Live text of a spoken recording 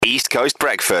East Coast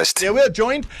Breakfast. Yeah, we're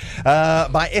joined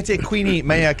by eThekweni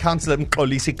Mayor Councillor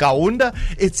Mxolisi Kaunda.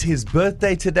 It's his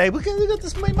birthday today. We got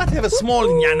this. We might have a small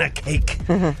nyana cake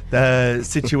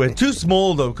situation. Too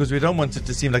small though, because we don't want it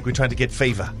to seem like we're trying to get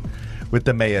favour with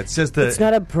the mayor. It's just it's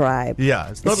not a bribe.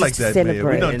 Yeah, it's not like that, Mayor.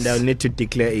 We don't. And I'll need to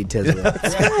declare it as well.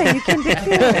 That's fine, you can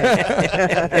declare it.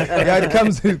 Yeah, it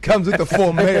comes with the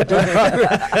form, Mayor. You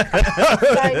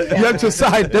have to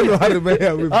sign. Don't know how to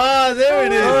Mayor. Ah, there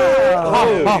it is.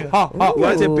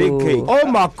 What a big cake. Oh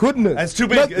my goodness. It's too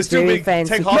big. It's too big.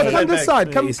 Fancy. Take half of Come that this side.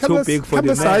 back. Come It's too big for come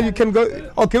the this side. mayor. You can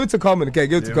go. Oh, give it to Carmen. Okay,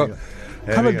 give it to Carmen.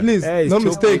 Come on, please. Hey, No it's too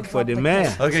mistake. big for the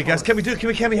mayor. Okay, guys, can we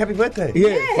happy birthday?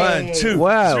 Yeah. 1, 2,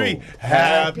 Wow. 3.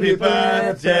 Happy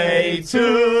birthday to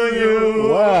you.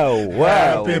 Wow.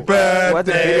 Happy What a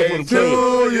birthday beautiful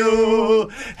to you.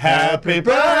 Happy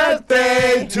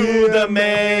birthday to the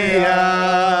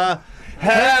mayor.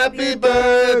 Happy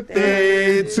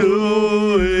birthday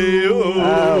to you.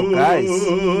 Wow, guys.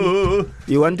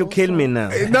 You want to kill me now?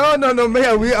 No,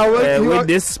 Mayor. With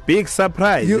this big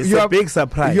surprise. It's a big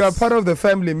surprise. You are part of the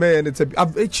family, Mayor, and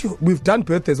we've done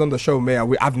birthdays on the show, Mayor.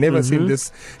 I've never seen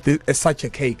this such a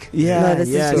cake. Yeah, No, this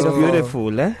is it's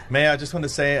beautiful. Eh? Mayor, I just want to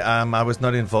say I was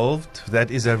not involved. That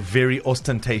is a very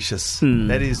ostentatious.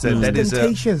 That is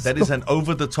an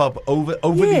over the top,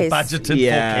 overly Yes. budgeted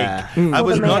Yeah. for cake. I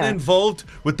was the not mayor. involved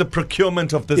with the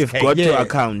procurement of this You've cake. got Yeah. to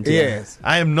account. Yes.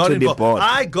 I am not To the involved. board.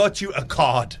 I got you a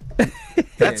card.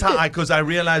 That's how because I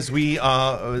realized you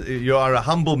are a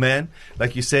humble man,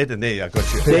 like you said, and there I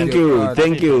got you.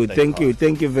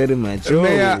 Thank you very much. Oh,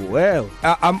 Mayor, well.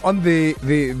 I'm on the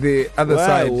other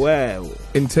side Wow.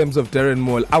 in terms of Darren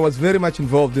Mall. I was very much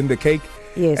involved in the cake.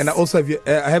 Yes. And I also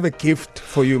have a gift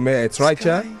for you, Mayor. It's right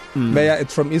here. Mayor,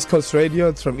 it's from East Coast Radio.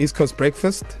 It's from East Coast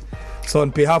Breakfast. So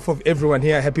on behalf of everyone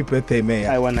here, happy birthday, Mayor.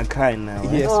 I want to cry now.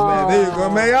 Eh? Yes, Mayor. There you go,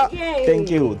 Mayor.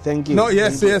 Thank you. No,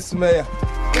 yes, Mayor.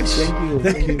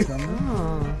 Thank you.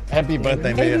 Happy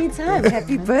birthday, Mayor. Anytime.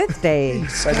 Happy birthday.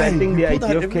 But I think the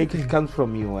idea of cake comes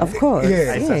from you. Eh? Of course. Yes.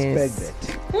 I Yes.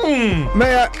 suspect that.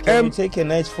 Mayor, Can you take a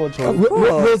nice photo?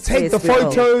 we'll take Yes, the we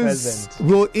will. photos. Present.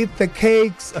 We'll eat the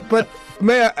cakes. But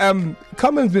Mayor,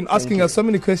 Carmen's been asking us so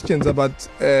many questions about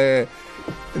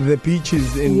the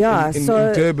beaches in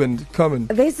Durban. Carmen.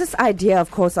 There's this idea, of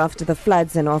course, after the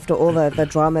floods and after all the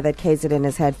drama that KZN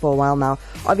has had for a while now.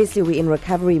 Obviously, we're in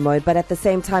recovery mode, but at the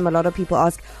same time, a lot of people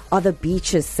ask, are the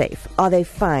beaches safe? Are they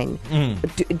fine?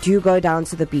 Do you go down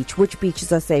to the beach? Which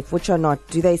beaches are safe? Which are not?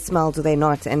 Do they smell? Do they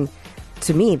not? And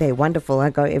to me, they're wonderful. I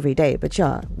go every day. But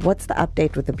yeah, what's the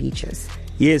update with the beaches?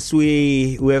 Yes,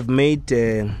 we have made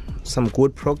some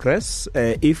good progress.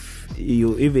 If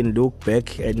you even look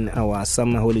back in our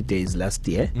summer holidays last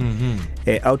year,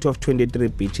 out of 23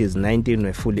 beaches, 19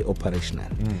 were fully operational.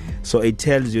 So it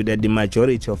tells you that the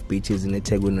majority of beaches in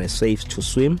eThekweni were safe to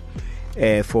swim,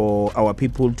 for our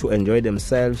people to enjoy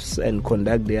themselves and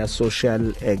conduct their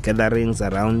social gatherings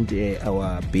around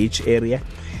our beach area.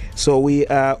 So we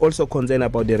are also concerned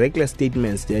about the reckless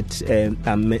statements that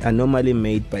are normally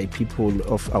made by people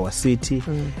of our city.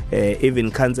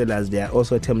 Even councillors, they are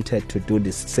also tempted to do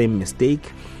the same mistake,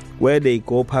 where they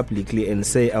go publicly and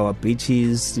say our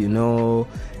beaches, the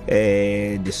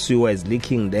sewer is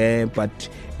leaking there. But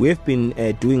we have been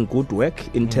doing good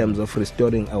work in terms of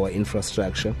restoring our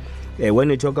infrastructure. When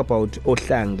we talk about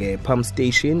Ohlange pump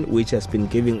station, which has been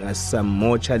giving us some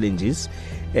more challenges,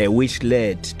 which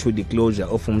led to the closure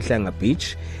of Umhlanga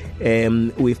Beach,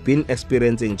 we've been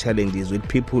experiencing challenges with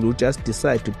people who just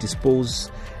decide to dispose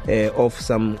of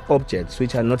some objects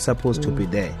which are not supposed to be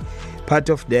there. Part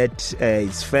of that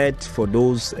is fed for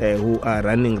those who are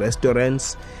running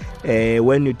restaurants.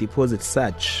 When you deposit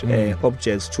such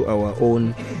objects to our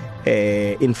own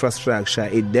infrastructure,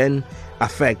 it then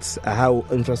affects how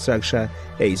infrastructure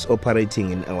is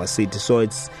operating in our city. So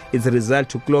it's a result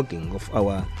to clogging of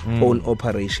our own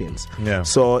operations. Yeah.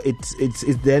 So it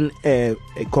then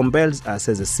compels us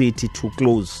as a city to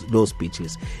close those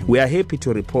beaches. We are happy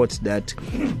to report that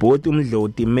both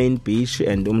Umdloti main beach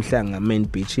and Umhlanga main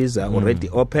beaches are already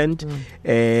opened.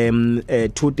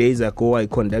 2 days ago, I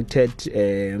conducted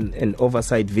an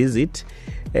oversight visit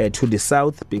to the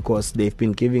south, because they've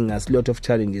been giving us a lot of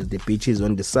challenges. The beaches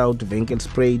on the south,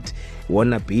 Venkelspruit,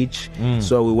 Warner Beach.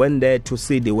 So we went there to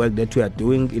see the work that we are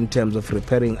doing in terms of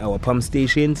repairing our pump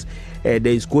stations. There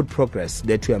is good progress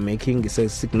that we are making. It's a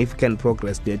significant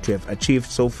progress that we have achieved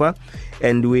so far,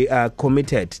 and we are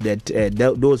committed that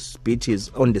those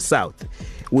beaches on the south,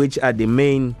 which are the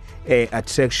main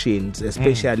attractions,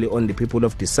 especially on the people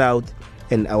of the south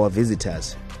and our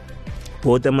visitors,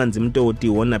 both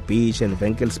Amanzimtoti, Warner Beach and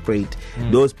Venkelspruit,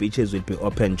 those beaches will be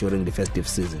open during the festive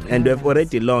season. And we've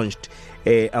already launched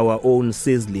our own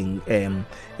sizzling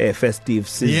festive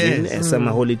season,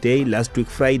 summer holiday last week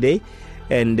Friday.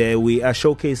 And we are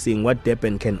showcasing what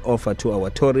Durban can offer to our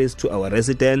tourists, to our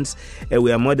residents. We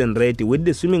are more than ready. With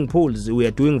the swimming pools, we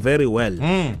are doing very well.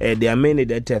 There are many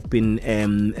that have been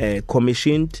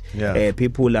commissioned.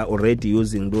 People are already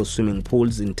using those swimming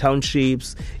pools in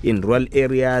townships, in rural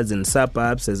areas, in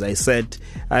suburbs. As I said,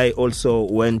 I also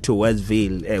went to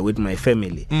Westville with my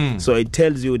family. So it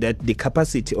tells you that the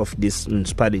capacity of this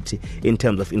municipality in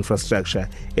terms of infrastructure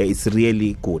is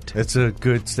really good. It's a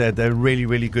good set. They're really,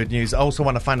 really good news. I also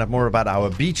want to find out more about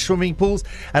our beach swimming pools,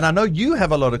 and I know you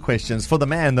have a lot of questions for the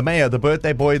man, the mayor, the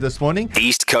birthday boy this morning.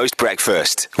 East Coast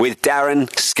Breakfast with Darren,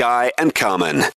 Sky and Carmen.